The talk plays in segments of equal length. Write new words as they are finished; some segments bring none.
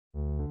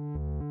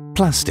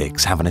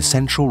Plastics have an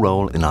essential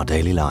role in our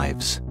daily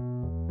lives.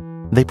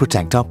 They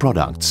protect our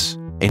products,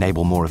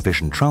 enable more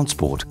efficient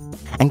transport,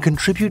 and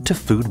contribute to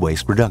food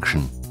waste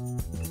reduction.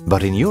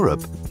 But in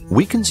Europe,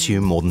 we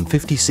consume more than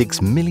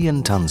 56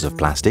 million tons of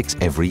plastics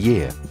every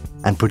year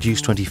and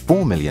produce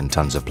 24 million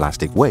tons of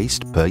plastic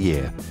waste per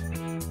year.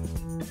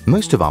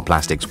 Most of our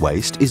plastics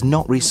waste is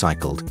not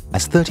recycled,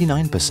 as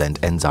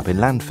 39% ends up in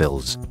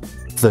landfills,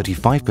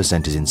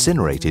 35% is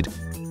incinerated,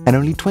 and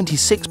only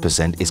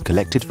 26% is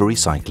collected for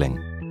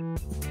recycling.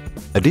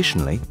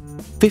 Additionally,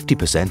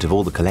 50% of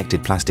all the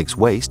collected plastics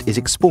waste is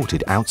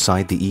exported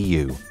outside the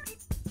EU.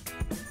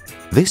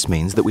 This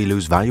means that we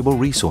lose valuable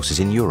resources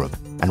in Europe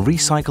and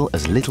recycle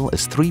as little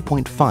as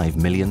 3.5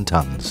 million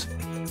tons.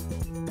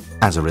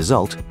 As a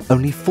result,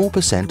 only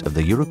 4% of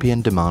the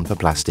European demand for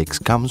plastics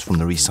comes from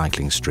the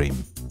recycling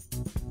stream.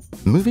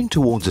 Moving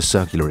towards a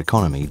circular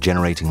economy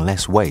generating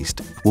less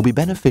waste will be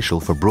beneficial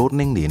for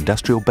broadening the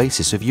industrial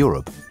basis of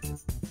Europe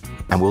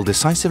and will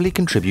decisively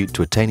contribute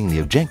to attaining the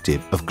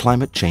objective of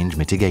climate change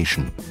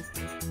mitigation.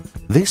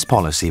 This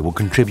policy will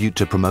contribute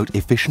to promote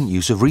efficient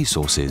use of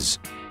resources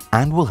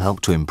and will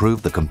help to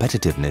improve the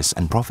competitiveness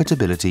and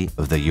profitability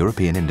of the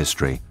European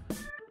industry.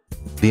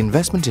 The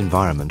investment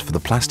environment for the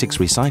plastics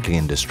recycling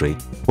industry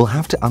will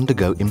have to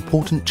undergo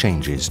important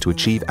changes to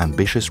achieve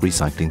ambitious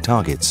recycling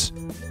targets.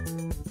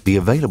 The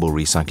available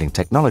recycling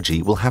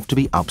technology will have to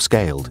be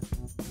upscaled.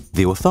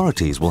 The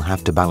authorities will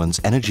have to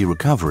balance energy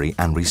recovery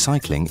and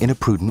recycling in a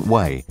prudent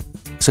way,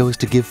 so as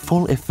to give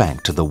full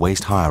effect to the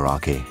waste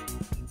hierarchy.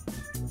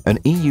 An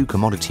EU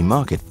commodity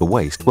market for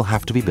waste will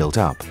have to be built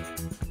up.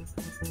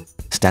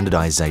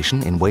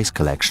 Standardization in waste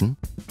collection,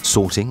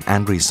 sorting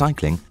and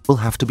recycling will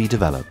have to be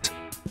developed.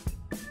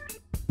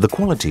 The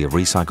quality of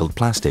recycled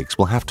plastics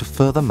will have to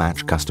further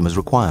match customers'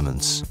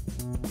 requirements.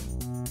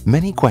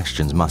 Many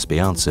questions must be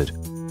answered.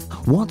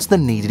 What's the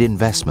needed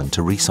investment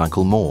to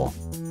recycle more?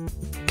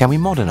 Can we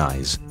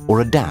modernize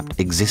or adapt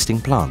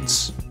existing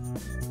plants?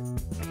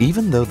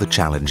 Even though the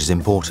challenge is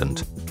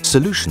important,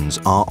 solutions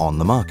are on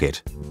the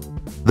market.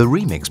 The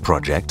Remix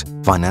project,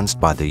 financed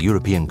by the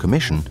European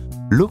Commission,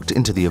 looked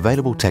into the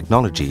available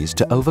technologies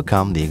to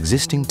overcome the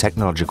existing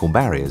technological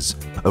barriers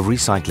of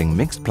recycling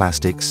mixed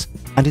plastics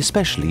and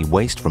especially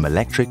waste from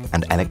electric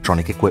and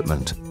electronic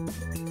equipment.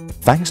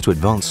 Thanks to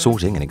advanced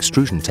sorting and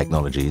extrusion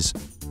technologies,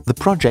 the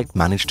project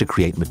managed to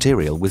create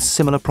material with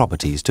similar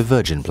properties to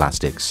virgin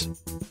plastics.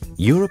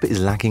 Europe is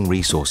lacking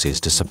resources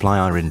to supply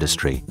our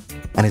industry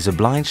and is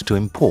obliged to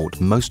import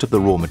most of the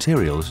raw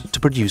materials to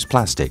produce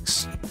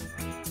plastics.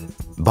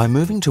 By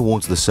moving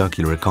towards the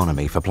circular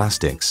economy for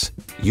plastics,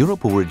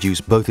 Europe will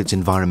reduce both its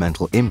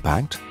environmental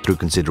impact through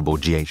considerable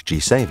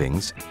GHG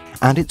savings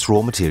and its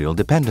raw material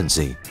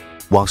dependency,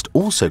 whilst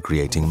also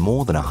creating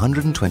more than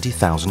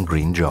 120,000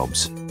 green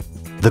jobs.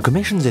 The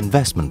Commission's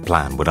investment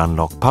plan would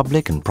unlock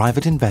public and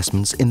private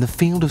investments in the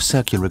field of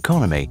circular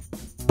economy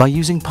by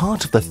using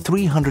part of the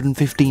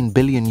 315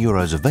 billion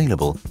euros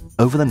available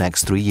over the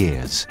next 3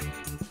 years.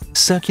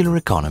 Circular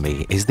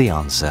economy is the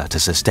answer to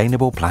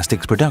sustainable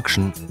plastics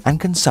production and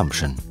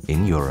consumption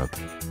in Europe.